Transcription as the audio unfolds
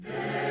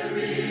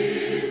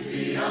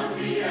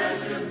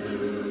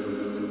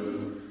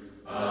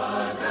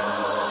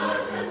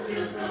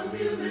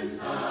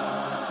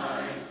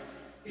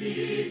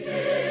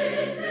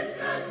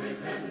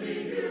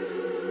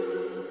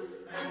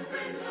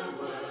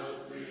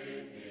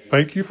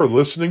Thank you for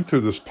listening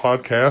to this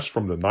podcast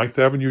from the Ninth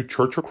Avenue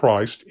Church of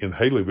Christ in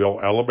Haleyville,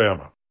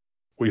 Alabama.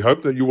 We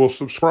hope that you will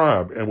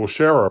subscribe and will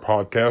share our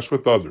podcast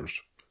with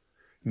others.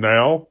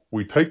 Now,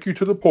 we take you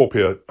to the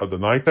pulpit of the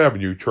Ninth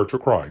Avenue Church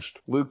of Christ.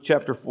 Luke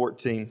chapter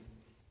 14.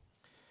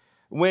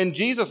 When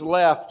Jesus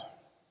left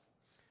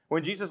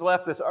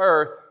this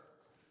earth,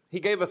 He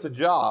gave us a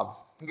job.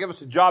 He gave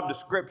us a job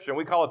description.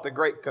 We call it the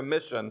Great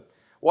Commission.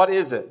 What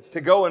is it?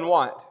 To go and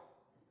what?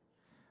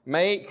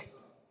 Make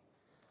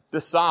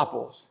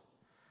disciples.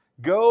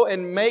 Go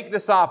and make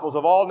disciples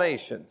of all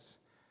nations.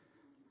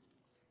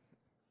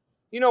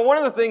 You know, one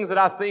of the things that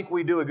I think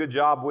we do a good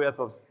job with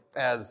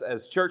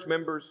as church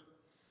members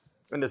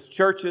and as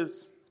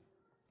churches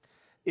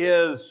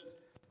is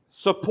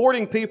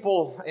supporting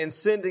people and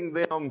sending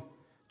them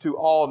to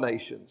all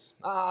nations.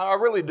 I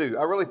really do.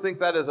 I really think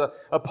that is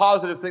a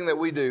positive thing that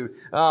we do.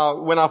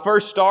 When I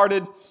first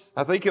started,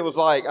 I think it was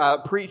like I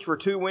preached for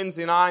 2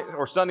 Wednesday nights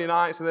or Sunday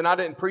nights, and then I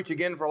didn't preach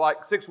again for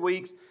like 6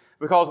 weeks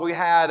because we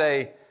had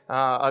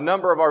a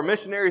number of our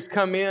missionaries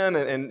come in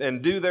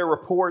and do their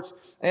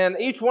reports. And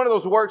each one of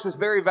those works is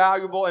very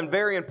valuable and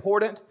very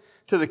important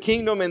to the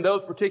kingdom in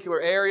those particular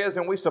areas,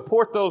 and we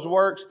support those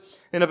works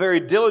in a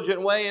very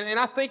diligent way. And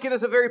I think it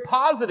is a very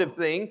positive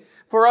thing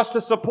for us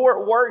to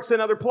support works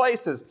in other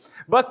places.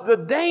 But the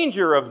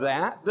danger of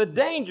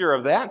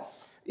that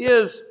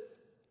is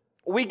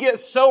we get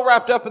so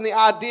wrapped up in the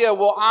idea,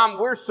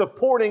 we're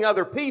supporting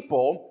other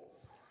people,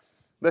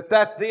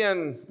 that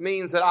then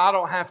means that I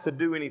don't have to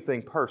do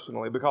anything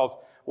personally because,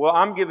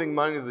 I'm giving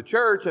money to the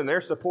church and they're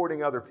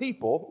supporting other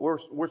people.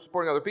 We're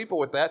supporting other people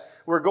with that.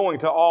 We're going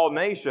to all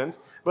nations.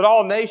 But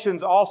all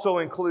nations also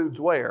includes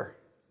where?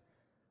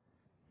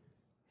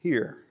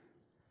 Here.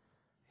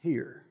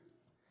 Here.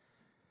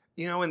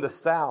 You know, in the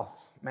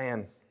South,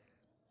 man,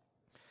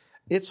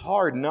 it's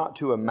hard not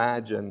to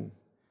imagine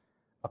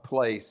a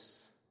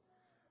place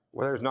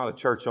where there's not a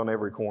church on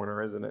every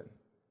corner, isn't it?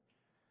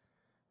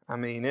 I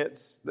mean,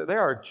 there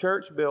are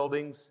church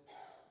buildings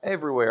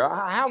everywhere.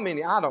 How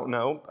many? I don't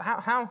know.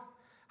 How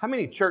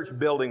many church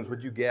buildings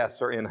would you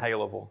guess are in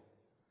Haleyville?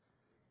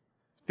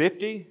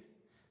 50?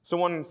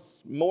 Someone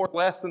more or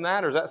less than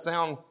that? Or does that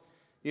sound,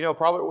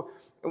 probably?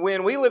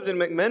 When we lived in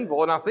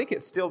McMinnville, and I think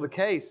it's still the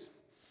case,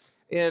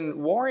 in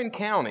Warren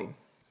County,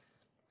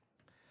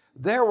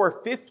 there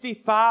were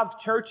 55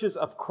 churches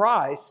of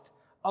Christ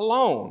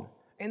alone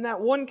in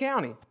that one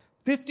county.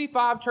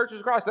 55 churches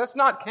of Christ. That's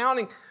not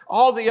counting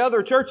all the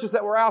other churches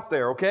that were out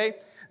there, okay?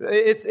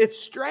 It's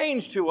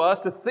strange to us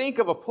to think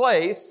of a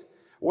place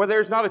where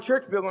there's not a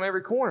church building on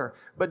every corner.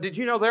 But did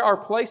you know there are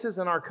places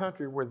in our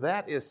country where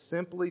that is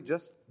simply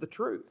just the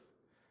truth?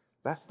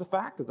 That's the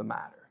fact of the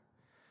matter.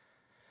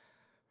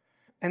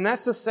 And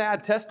that's a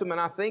sad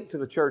testament, I think, to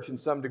the church in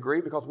some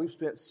degree because we've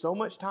spent so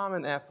much time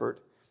and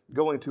effort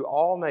going to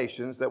all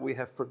nations that we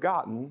have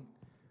forgotten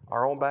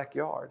our own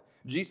backyard.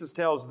 Jesus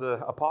tells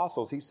the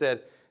apostles, He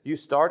said, you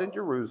start in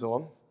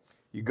Jerusalem,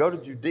 you go to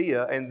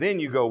Judea, and then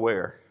you go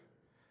where?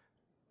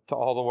 To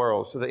all the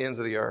world, to the ends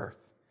of the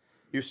earth.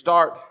 You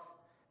start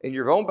in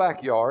your own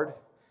backyard,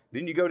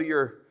 then you go to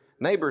your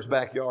neighbor's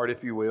backyard,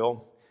 if you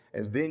will,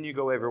 and then you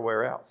go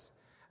everywhere else.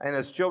 And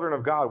as children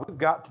of God, we've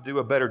got to do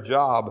a better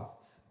job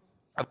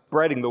of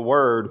spreading the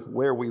word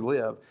where we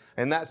live.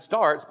 And that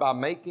starts by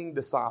making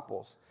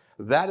disciples.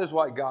 That is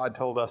what God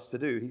told us to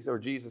do.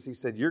 Jesus, He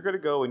said, you're going to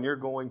go and you're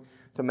going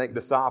to make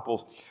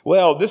disciples.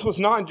 Well, this was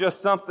not just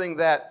something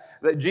that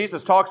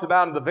Jesus talks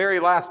about in the very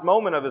last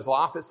moment of His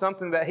life. It's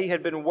something that He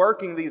had been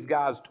working these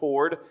guys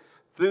toward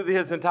through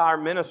His entire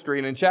ministry.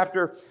 And in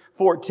chapter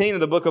 14 of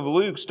the book of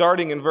Luke,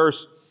 starting in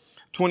verse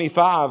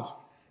 25,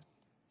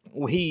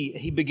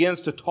 He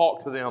begins to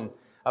talk to them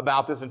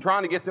about this and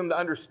trying to get them to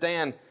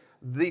understand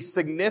the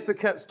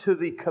significance to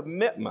the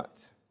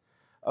commitment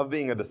of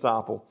being a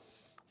disciple.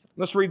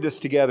 Let's read this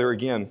together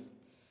again.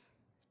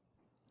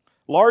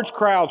 Large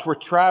crowds were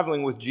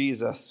traveling with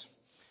Jesus.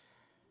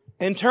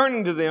 And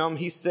turning to them,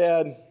 He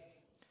said,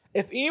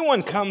 if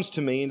anyone comes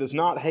to me and does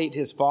not hate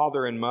his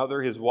father and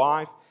mother, his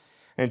wife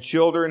and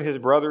children, his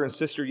brother and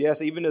sister,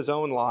 yes, even his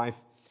own life,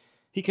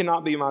 he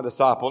cannot be my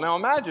disciple. Now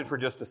imagine for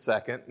just a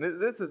second,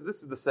 this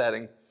is the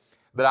setting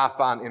that I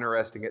find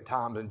interesting at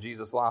times in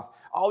Jesus' life.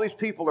 All these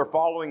people are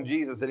following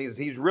Jesus, and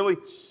he's really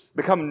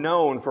become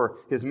known for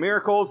His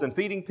miracles and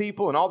feeding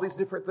people and all these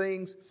different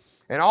things.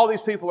 And all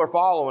these people are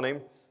following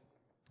Him,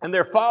 and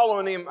they're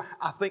following Him,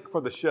 I think,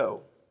 for the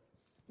show.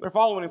 They're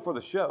following Him for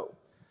the show.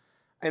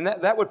 And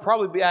that would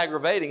probably be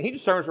aggravating. He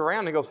just turns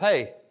around and goes,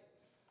 hey,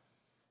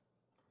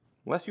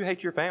 unless you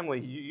hate your family,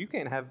 you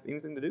can't have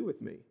anything to do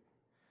with me.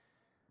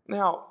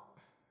 Now,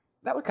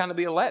 that would kind of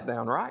be a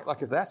letdown, right?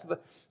 Like if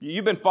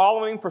you've been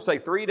following Him for say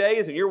 3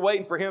 days and you're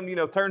waiting for Him,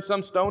 turn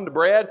some stone to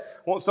bread,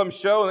 want some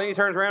show, and then He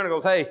turns around and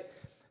goes, hey,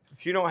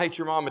 if you don't hate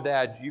your mom and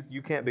dad,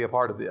 you can't be a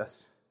part of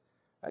this.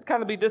 That'd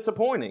kind of be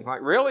disappointing.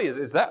 Like, really?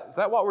 Is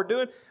that what we're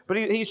doing? But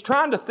he's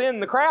trying to thin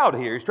the crowd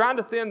here. He's trying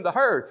to thin the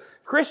herd.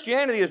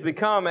 Christianity has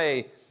become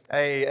a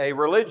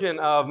religion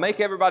of make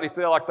everybody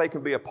feel like they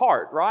can be a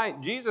part,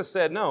 right? Jesus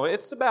said, no,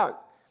 it's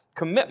about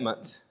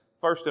commitment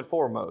first and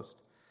foremost.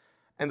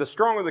 And the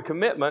stronger the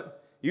commitment,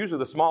 usually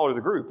the smaller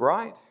the group,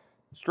 right?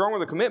 The stronger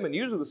the commitment,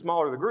 usually the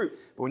smaller the group.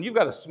 But when you've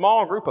got a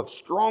small group of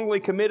strongly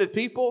committed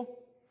people,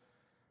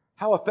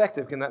 how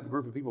effective can that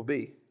group of people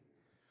be?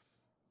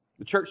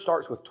 The church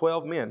starts with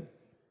 12 men.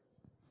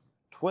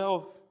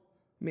 12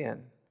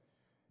 men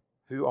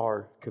who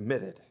are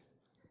committed.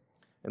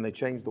 And they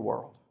change the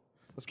world.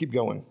 Let's keep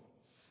going.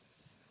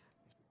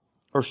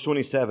 Verse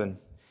 27.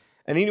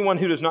 And anyone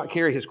who does not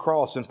carry his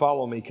cross and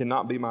follow me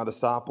cannot be my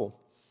disciple.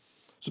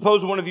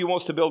 Suppose one of you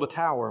wants to build a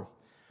tower.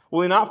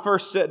 Will he not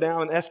first sit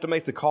down and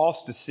estimate the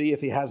cost to see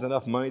if he has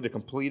enough money to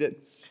complete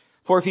it?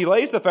 For if he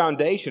lays the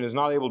foundation and is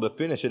not able to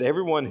finish it,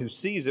 everyone who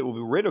sees it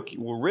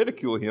will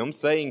ridicule him,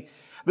 saying,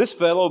 this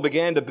fellow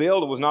began to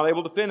build and was not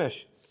able to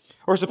finish.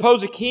 Or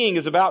suppose a king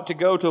is about to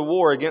go to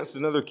war against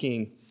another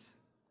king.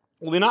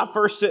 Will he not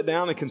first sit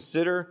down and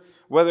consider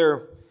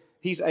whether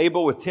he's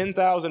able with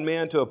 10,000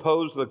 men to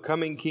oppose the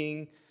coming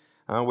king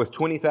with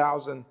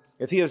 20,000?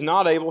 If he is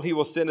not able, he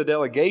will send a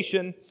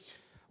delegation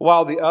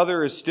while the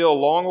other is still a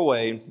long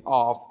way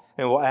off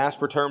and will ask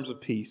for terms of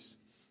peace.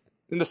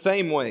 In the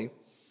same way,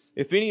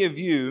 if any of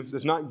you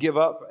does not give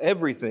up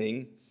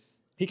everything,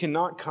 he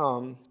cannot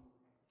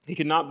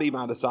be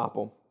my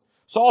disciple.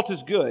 Salt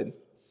is good,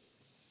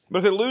 but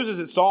if it loses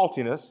its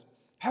saltiness,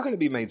 how can it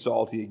be made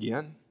salty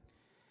again?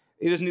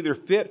 It is neither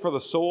fit for the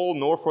soil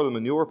nor for the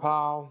manure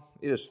pile.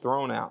 It is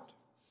thrown out.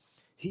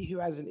 He who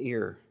has an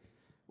ear,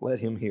 let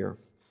him hear.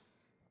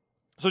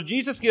 So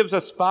Jesus gives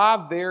us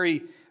 5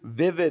 very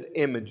vivid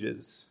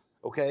images,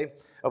 okay,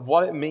 of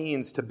what it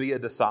means to be a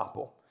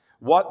disciple,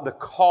 what the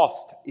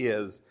cost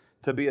is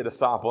to be a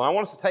disciple. And I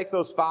want us to take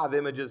those 5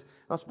 images,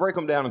 let's break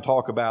them down and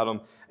talk about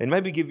them, and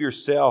maybe give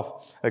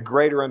yourself a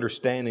greater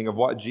understanding of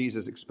what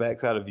Jesus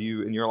expects out of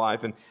you in your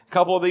life. And a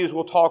couple of these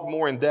we'll talk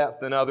more in depth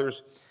than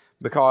others,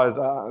 because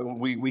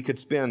we could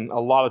spend a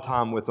lot of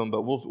time with them,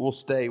 but we'll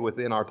stay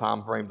within our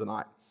time frame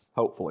tonight,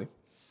 hopefully.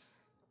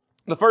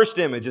 The first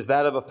image is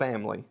that of a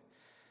family.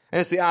 And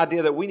it's the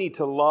idea that we need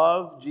to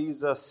love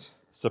Jesus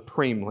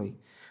supremely.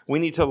 We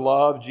need to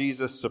love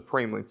Jesus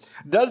supremely.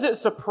 Does it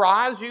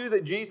surprise you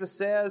that Jesus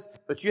says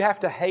that you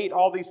have to hate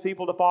all these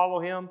people to follow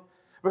him?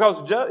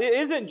 Because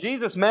isn't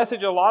Jesus'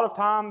 message a lot of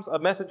times a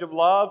message of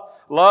love?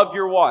 Love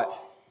your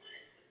what?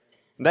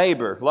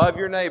 Neighbor. Love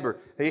your neighbor.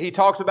 He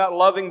talks about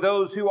loving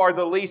those who are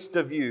the least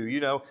of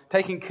you,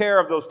 taking care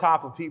of those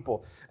type of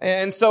people.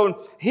 And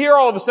so here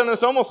all of a sudden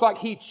it's almost like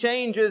he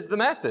changes the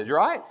message,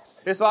 right?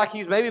 It's like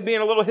he's maybe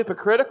being a little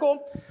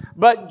hypocritical.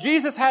 But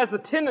Jesus has the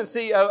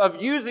tendency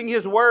of using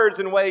his words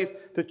in ways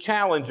to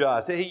challenge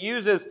us. He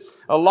uses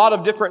a lot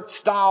of different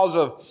styles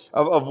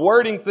of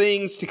wording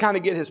things to kind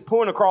of get his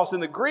point across. In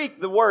the Greek,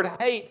 the word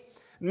hate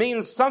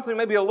means something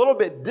maybe a little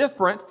bit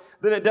different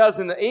than it does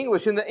in the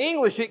English. In the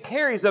English, it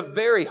carries a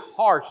very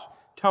harsh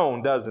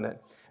tone, doesn't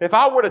it? If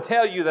I were to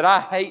tell you that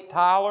I hate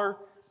Tyler,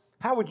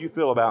 how would you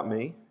feel about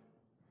me?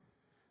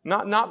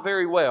 Not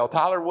very well.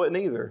 Tyler wouldn't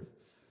either.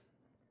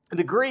 In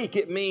the Greek,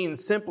 it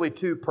means simply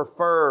to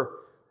prefer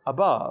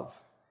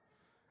above.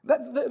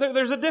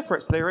 There's a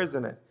difference there,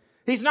 isn't it?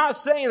 He's not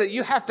saying that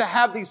you have to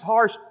have these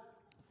harsh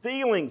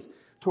feelings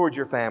towards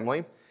your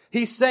family.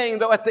 He's saying,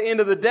 though, at the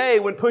end of the day,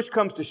 when push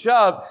comes to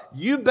shove,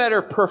 you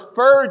better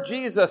prefer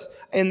Jesus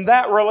in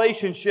that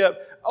relationship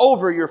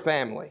over your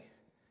family.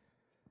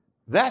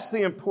 That's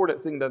the important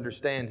thing to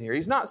understand here.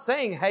 He's not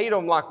saying hate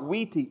them like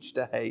we teach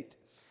to hate,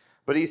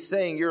 but he's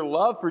saying your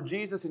love for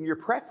Jesus and your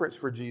preference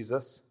for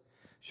Jesus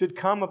should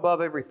come above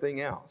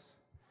everything else.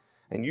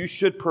 And you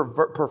should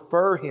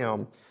prefer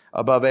him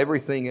above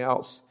everything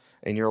else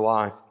in your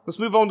life. Let's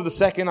move on to the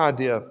second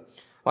idea.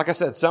 Like I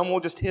said, some we'll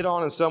just hit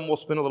on and some we'll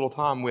spend a little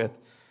time with.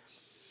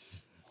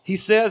 He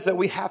says that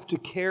we have to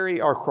carry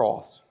our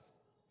cross.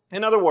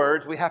 In other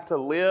words, we have to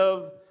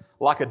live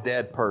like a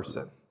dead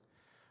person.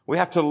 We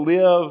have to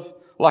live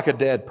like a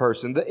dead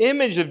person. The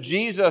image of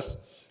Jesus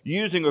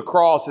using a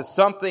cross is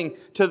something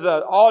to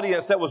the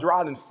audience that was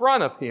right in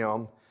front of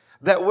him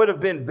that would have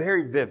been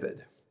very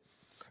vivid.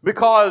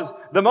 Because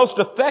the most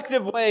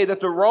effective way that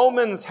the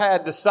Romans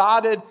had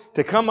decided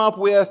to come up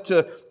with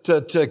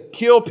to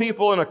kill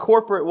people in a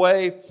corporate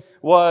way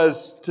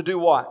was to do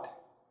what?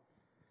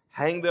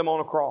 Hang them on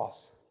a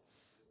cross.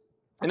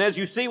 And as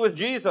you see with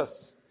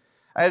Jesus,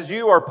 as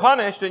you are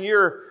punished and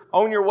you're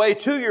on your way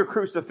to your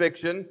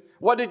crucifixion,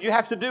 what did you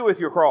have to do with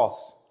your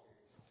cross?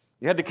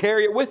 You had to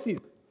carry it with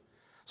you.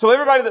 So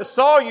everybody that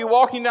saw you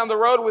walking down the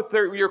road with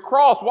your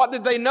cross, what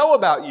did they know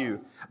about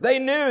you? They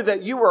knew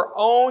that you were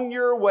on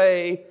your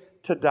way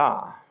to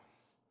die.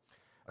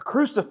 A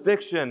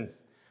crucifixion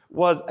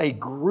was a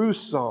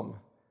gruesome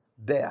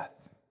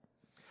death.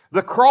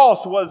 The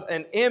cross was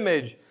an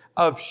image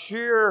of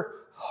sheer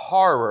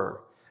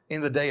horror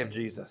in the day of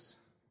Jesus.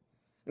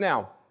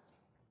 Now,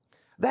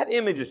 that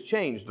image has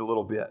changed a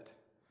little bit,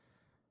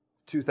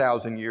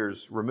 2,000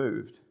 years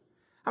removed.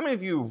 How many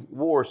of you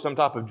wore some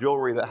type of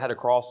jewelry that had a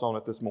cross on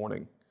it this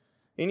morning?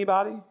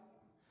 Anybody?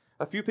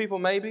 A few people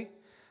maybe?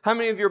 How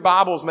many of your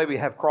Bibles maybe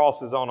have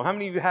crosses on them? How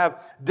many of you have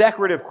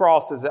decorative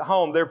crosses at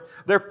home?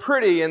 They're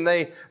pretty and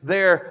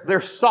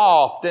they're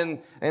soft and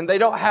they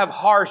don't have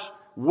harsh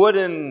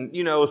wooden,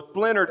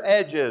 splintered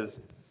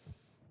edges.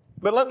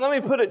 But let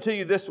me put it to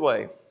you this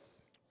way.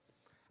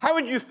 How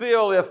would you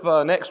feel if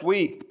next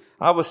week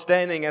I was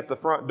standing at the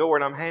front door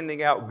and I'm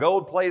handing out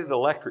gold-plated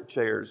electric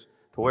chairs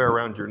to wear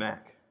around your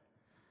neck?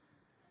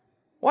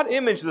 What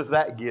image does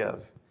that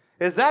give?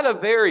 Is that a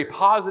very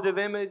positive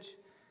image?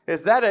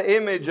 Is that an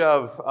image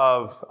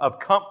of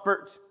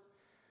comfort?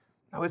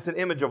 No, it's an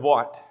image of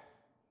what?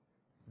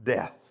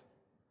 Death.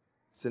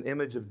 It's an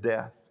image of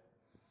death.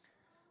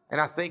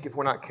 And I think if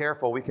we're not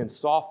careful, we can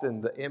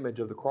soften the image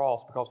of the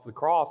cross, because the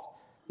cross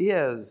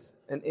is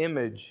an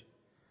image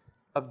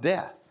of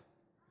death.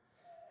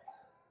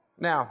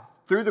 Now,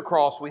 through the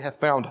cross, we have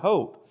found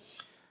hope.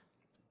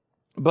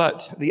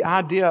 But the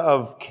idea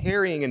of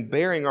carrying and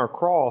bearing our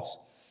cross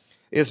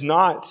is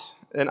not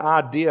an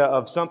idea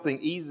of something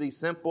easy,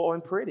 simple,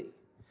 and pretty.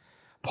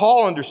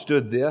 Paul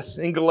understood this.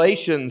 In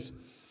Galatians,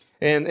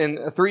 in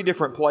 3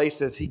 different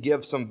places, he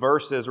gives some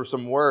verses or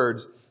some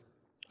words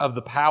of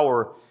the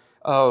power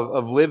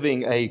of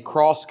living a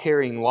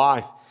cross-carrying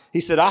life.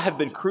 He said, I have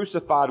been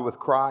crucified with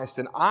Christ,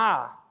 and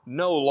I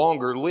no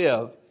longer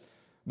live,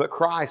 but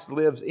Christ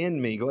lives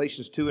in me.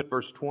 Galatians 2 and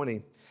verse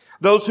 20.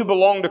 Those who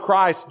belong to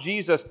Christ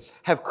Jesus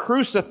have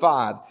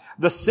crucified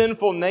the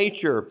sinful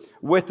nature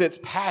with its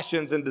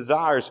passions and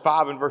desires.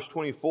 5 and verse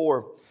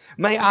 24.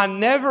 May I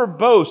never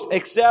boast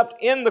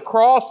except in the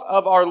cross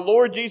of our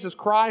Lord Jesus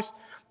Christ,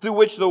 through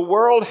which the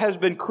world has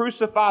been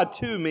crucified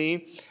to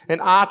me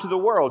and I to the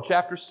world.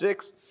 Chapter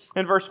 6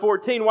 and verse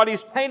 14. What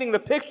he's painting the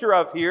picture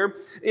of here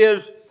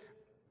is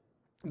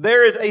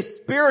there is a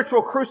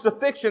spiritual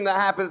crucifixion that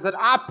happens, that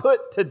I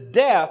put to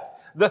death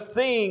the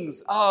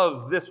things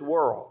of this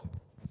world.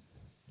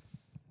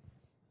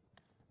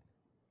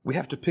 We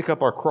have to pick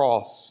up our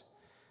cross,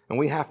 and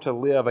we have to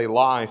live a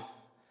life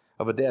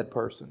of a dead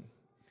person.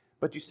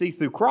 But you see,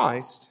 through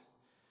Christ,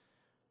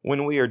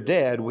 when we are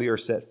dead, we are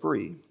set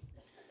free.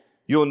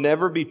 You'll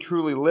never be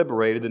truly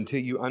liberated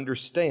until you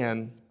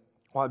understand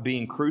what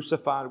being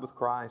crucified with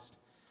Christ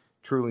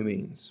truly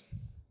means.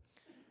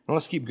 Now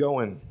let's keep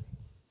going.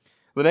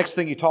 The next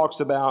thing he talks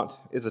about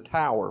is a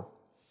tower,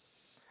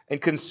 and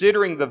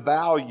considering the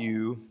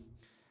value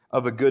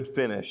of a good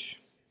finish.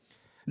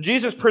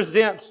 Jesus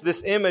presents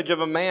this image of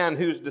a man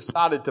who's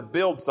decided to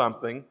build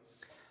something,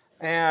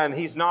 and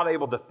he's not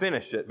able to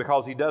finish it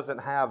because he doesn't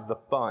have the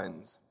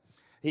funds.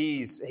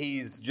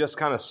 He's just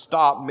kind of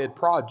stopped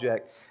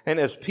mid-project. And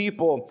as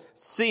people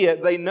see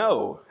it, they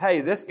know,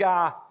 hey, this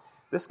guy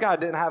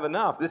didn't have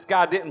enough. This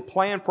guy didn't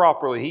plan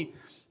properly.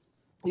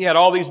 He had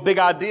all these big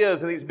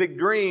ideas and these big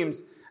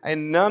dreams,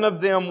 and none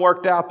of them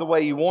worked out the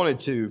way he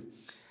wanted to.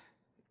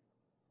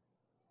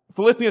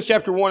 Philippians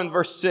chapter 1 and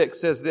verse 6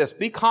 says this,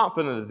 be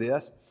confident of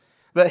this,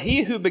 that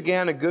he who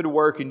began a good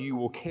work in you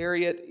will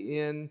carry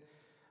it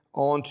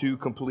on to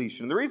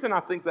completion. The reason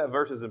I think that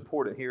verse is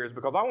important here is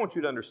because I want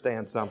you to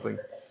understand something.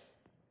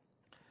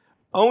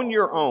 On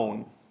your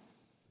own,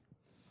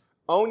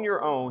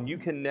 you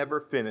can never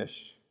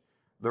finish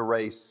the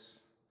race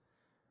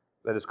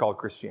that is called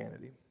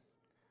Christianity.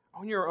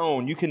 On your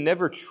own, you can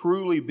never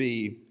truly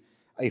be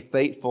a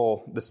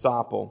faithful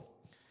disciple.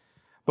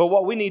 But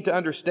what we need to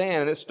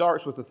understand, and it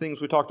starts with the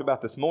things we talked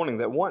about this morning,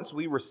 that once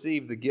we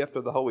receive the gift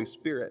of the Holy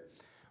Spirit,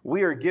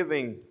 we are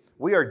given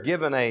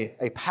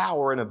a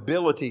power and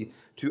ability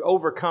to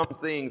overcome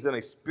things in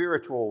a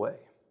spiritual way,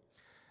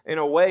 in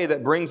a way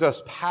that brings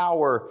us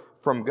power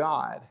from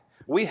God.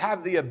 We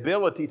have the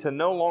ability to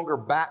no longer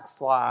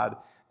backslide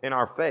in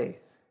our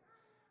faith.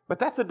 But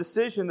that's a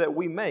decision that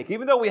we make.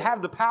 Even though we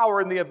have the power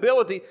and the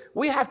ability,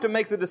 we have to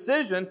make the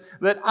decision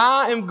that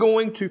I am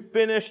going to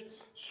finish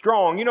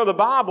strong. You know, the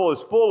Bible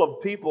is full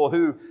of people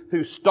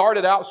who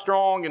started out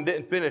strong and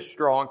didn't finish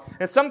strong.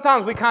 And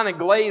sometimes we kind of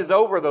glaze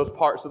over those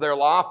parts of their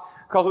life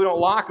because we don't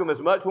like them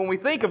as much. When we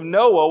think of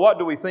Noah, what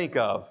do we think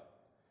of?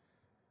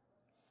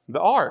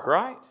 The ark,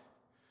 right?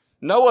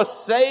 Noah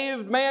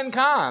saved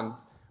mankind,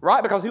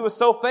 right? Because he was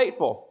so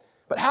faithful.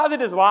 But how did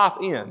his life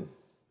end?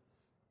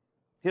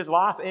 His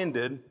life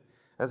ended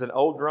as an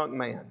old drunk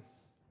man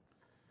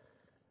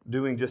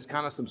doing just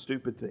kind of some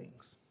stupid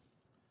things.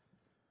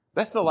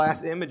 That's the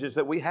last images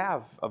that we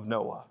have of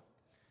Noah.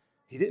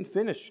 He didn't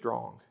finish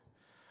strong.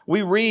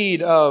 We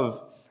read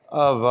of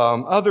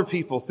other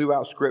people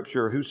throughout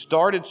Scripture who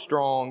started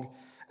strong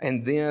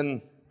and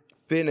then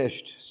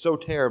finished so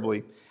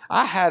terribly.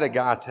 I had a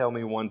guy tell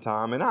me one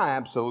time, and I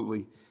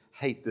absolutely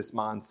hate this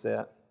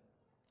mindset.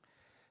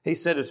 He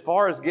said, as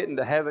far as getting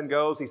to heaven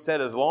goes, he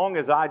said, as long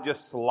as I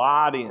just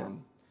slide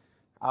in,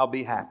 I'll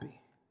be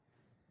happy.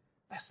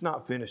 That's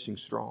not finishing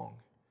strong.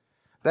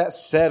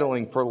 That's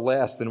settling for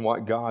less than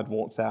what God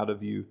wants out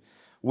of you.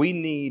 We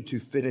need to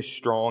finish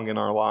strong in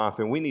our life,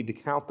 and we need to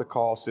count the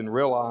cost and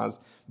realize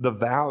the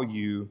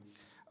value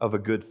of a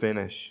good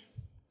finish.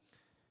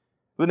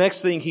 The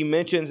next thing he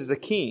mentions is a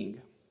king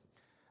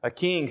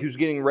who's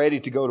getting ready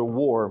to go to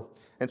war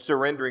and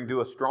surrendering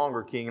to a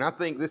stronger king. And I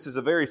think this is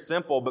a very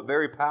simple but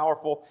very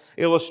powerful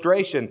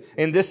illustration.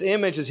 In this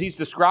image, as he's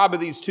describing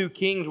these two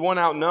kings, one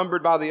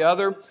outnumbered by the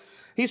other,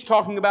 he's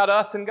talking about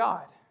us and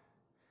God.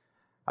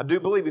 I do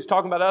believe he's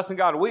talking about us and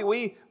God.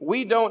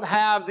 We don't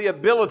have the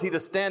ability to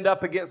stand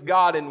up against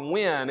God and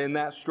win in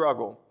that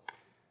struggle.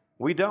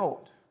 We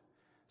don't.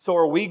 So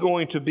are we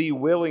going to be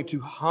willing to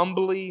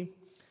humbly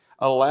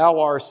allow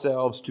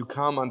ourselves to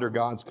come under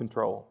God's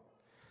control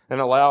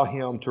and allow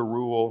Him to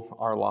rule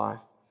our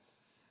life?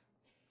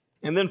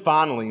 And then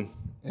finally,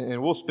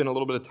 and we'll spend a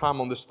little bit of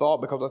time on this thought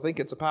because I think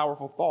it's a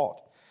powerful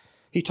thought.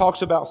 He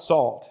talks about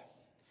salt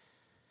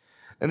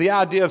and the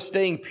idea of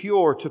staying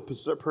pure to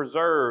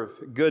preserve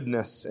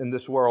goodness in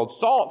this world.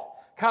 Salt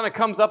kind of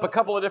comes up a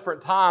couple of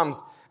different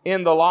times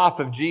in the life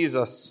of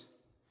Jesus.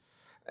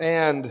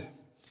 And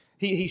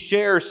he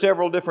shares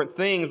several different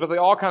things, but they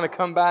all kind of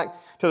come back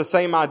to the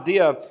same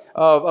idea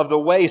of the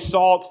way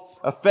salt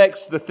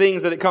affects the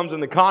things that it comes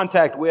into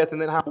contact with,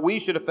 and then how we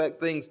should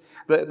affect things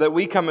that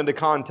we come into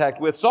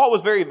contact with. Salt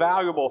was very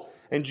valuable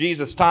in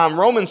Jesus' time.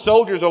 Roman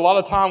soldiers a lot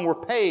of time were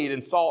paid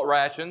in salt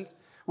rations,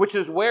 which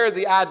is where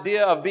the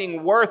idea of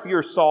being worth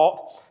your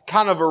salt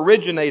kind of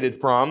originated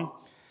from.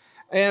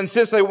 And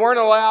since they weren't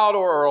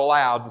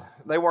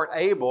they weren't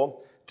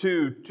able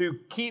to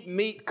keep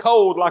meat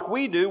cold like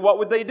we do, what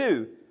would they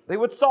do? They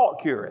would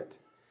salt cure it.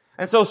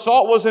 And so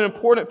salt was an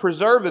important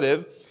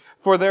preservative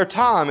for their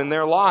time and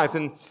their life.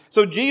 And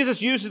so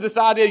Jesus uses this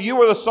idea,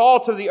 you are the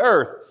salt of the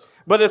earth.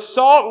 But if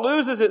salt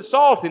loses its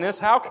saltiness,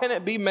 how can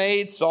it be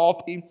made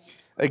salty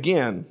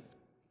again?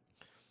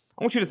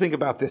 I want you to think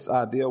about this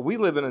idea. We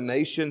live in a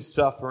nation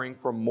suffering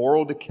from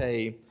moral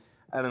decay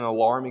at an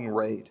alarming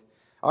rate.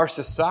 Our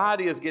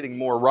society is getting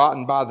more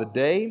rotten by the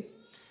day.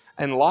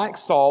 And like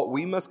salt,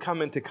 we must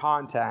come into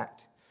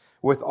contact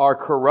with our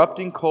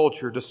corrupting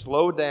culture to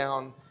slow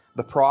down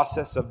the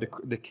process of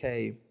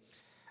decay.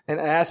 And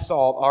as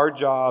salt, our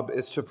job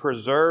is to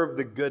preserve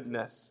the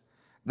goodness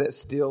that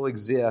still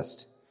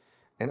exists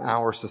in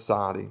our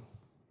society.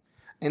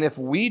 And if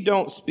we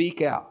don't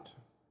speak out,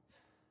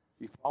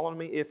 you following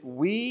me? If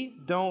we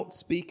don't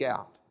speak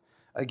out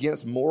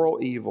against moral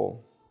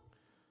evil,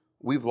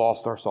 we've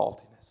lost our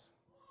saltiness.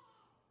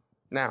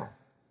 Now,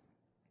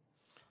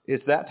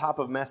 is that type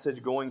of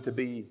message going to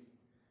be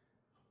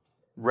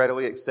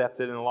readily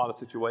accepted in a lot of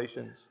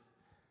situations?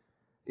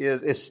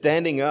 Is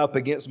standing up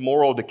against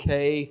moral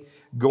decay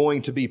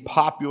going to be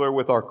popular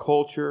with our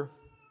culture?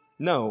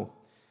 No.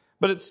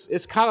 But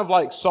it's kind of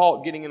like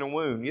salt getting in a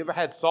wound. You ever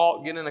had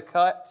salt get in a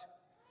cut?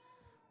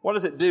 What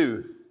does it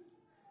do?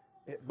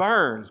 It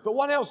burns. But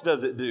what else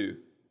does it do?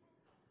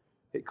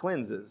 It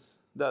cleanses,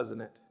 doesn't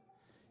it?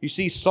 You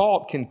see,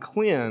 salt can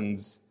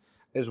cleanse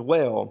as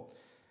well.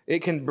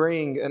 It can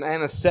bring an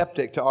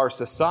antiseptic to our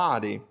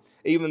society.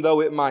 Even though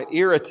it might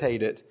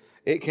irritate it,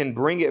 it can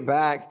bring it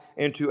back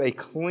into a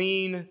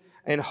clean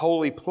and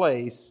holy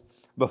place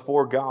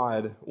before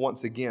God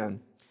once again.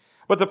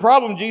 But the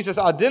problem Jesus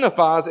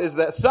identifies is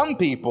that some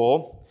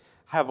people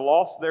have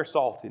lost their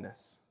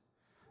saltiness.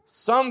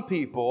 Some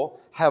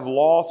people have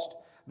lost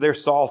their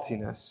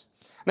saltiness.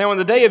 Now, in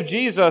the day of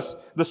Jesus,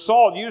 the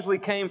salt usually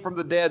came from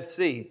the Dead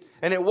Sea.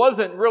 And it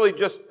wasn't really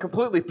just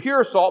completely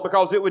pure salt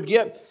because it would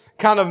get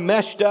kind of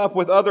meshed up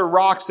with other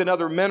rocks and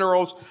other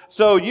minerals.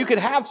 So you could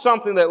have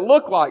something that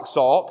looked like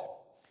salt,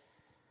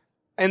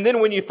 and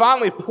then when you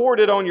finally poured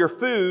it on your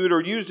food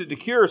or used it to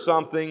cure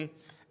something,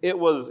 it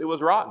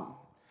was rotten.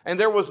 And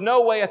there was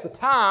no way at the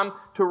time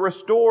to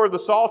restore the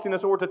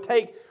saltiness or to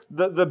take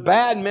the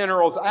bad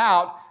minerals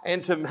out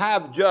and to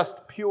have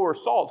just pure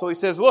salt. So he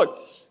says, look,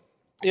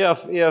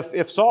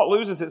 if salt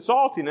loses its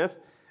saltiness,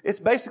 it's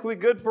basically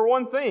good for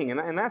one thing,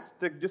 and that's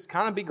to just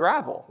kind of be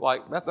gravel.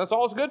 Like, that's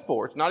all it's good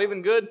for. It's not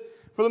even good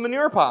for the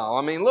manure pile.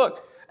 I mean,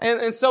 look.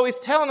 And so he's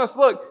telling us,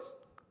 look,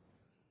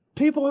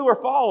 people who are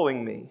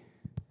following me,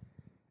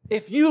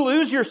 if you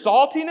lose your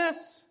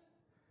saltiness,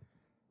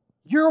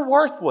 you're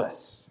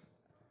worthless.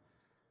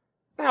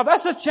 Now,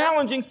 that's a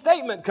challenging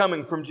statement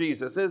coming from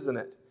Jesus, isn't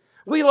it?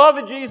 We love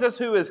a Jesus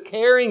who is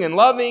caring and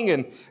loving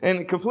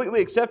and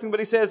completely accepting, but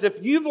he says,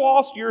 if you've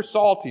lost your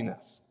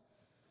saltiness,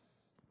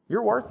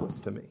 you're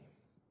worthless to me.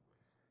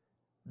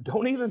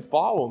 Don't even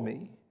follow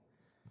me.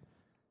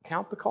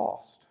 Count the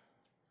cost.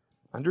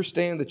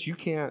 Understand that you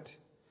can't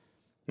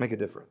make a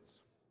difference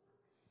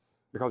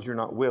because you're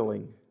not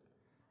willing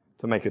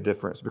to make a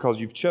difference, because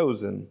you've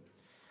chosen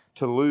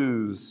to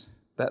lose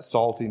that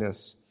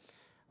saltiness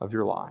of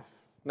your life.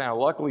 Now,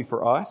 luckily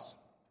for us,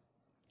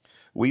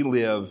 we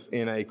live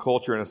in a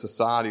culture and a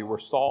society where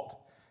salt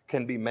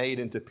can be made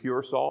into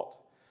pure salt.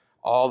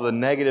 All the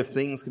negative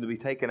things can be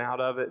taken out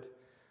of it.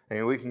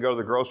 And we can go to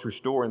the grocery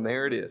store and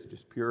there it is,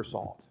 just pure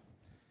salt.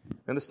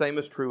 And the same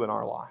is true in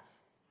our life.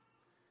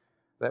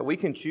 That we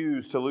can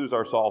choose to lose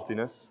our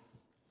saltiness,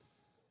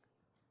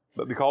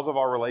 but because of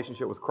our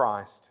relationship with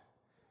Christ,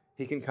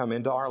 He can come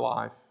into our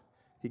life.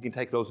 He can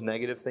take those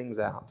negative things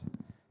out.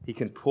 He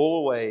can pull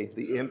away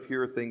the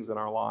impure things in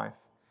our life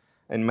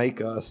and make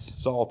us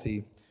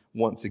salty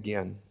once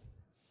again.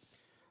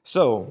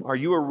 So, are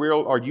you a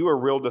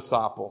real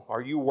disciple?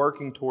 Are you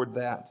working toward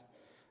that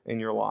in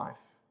your life?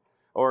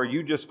 Or are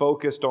you just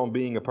focused on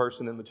being a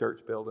person in the church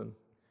building?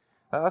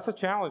 That's a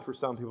challenge for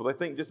some people. They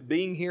think just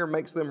being here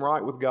makes them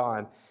right with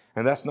God,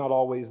 and that's not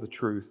always the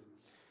truth.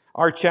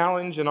 Our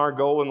challenge and our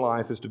goal in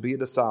life is to be a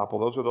disciple.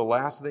 Those are the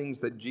last things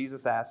that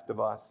Jesus asked of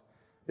us,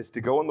 is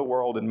to go in the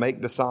world and make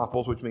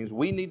disciples, which means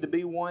we need to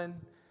be one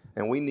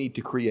and we need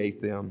to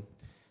create them.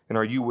 And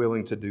are you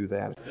willing to do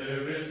that?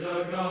 There is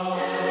a God.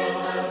 There is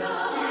a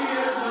God. He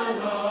is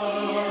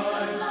alive. He is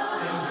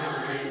alive. In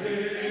Him we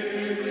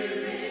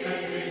live,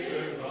 and we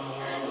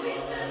survive. And we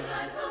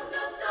survive from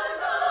dust our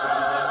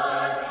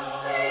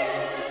God.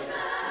 Created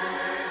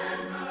man.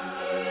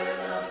 He is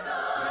a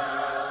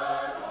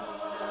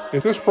God.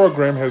 If this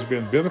program has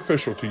been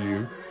beneficial to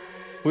you,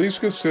 please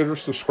consider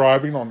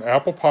subscribing on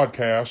Apple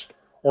Podcasts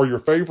or your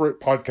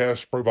favorite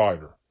podcast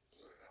provider.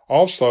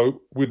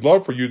 Also, we'd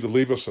love for you to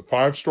leave us a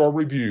 5-star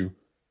review,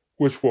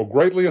 which will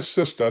greatly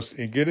assist us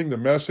in getting the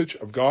message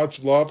of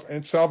God's love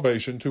and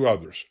salvation to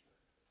others.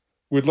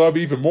 We'd love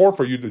even more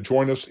for you to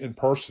join us in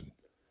person.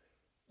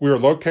 We are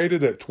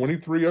located at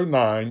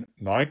 2309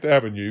 9th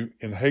Avenue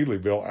in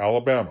Haleyville,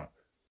 Alabama.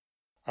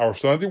 Our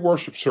Sunday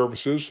worship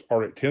services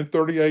are at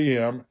 10:30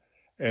 a.m.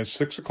 and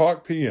 6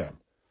 o'clock p.m.,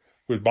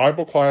 with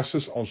Bible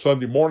classes on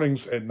Sunday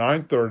mornings at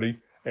 9:30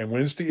 and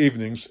Wednesday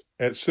evenings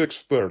at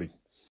 6:30.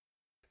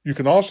 You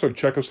can also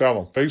check us out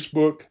on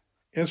Facebook,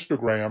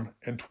 Instagram,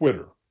 and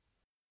Twitter.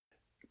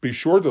 Be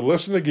sure to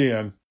listen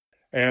again,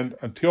 and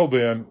until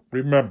then,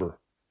 remember,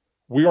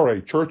 we are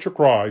a Church of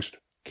Christ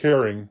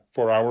caring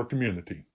for our community.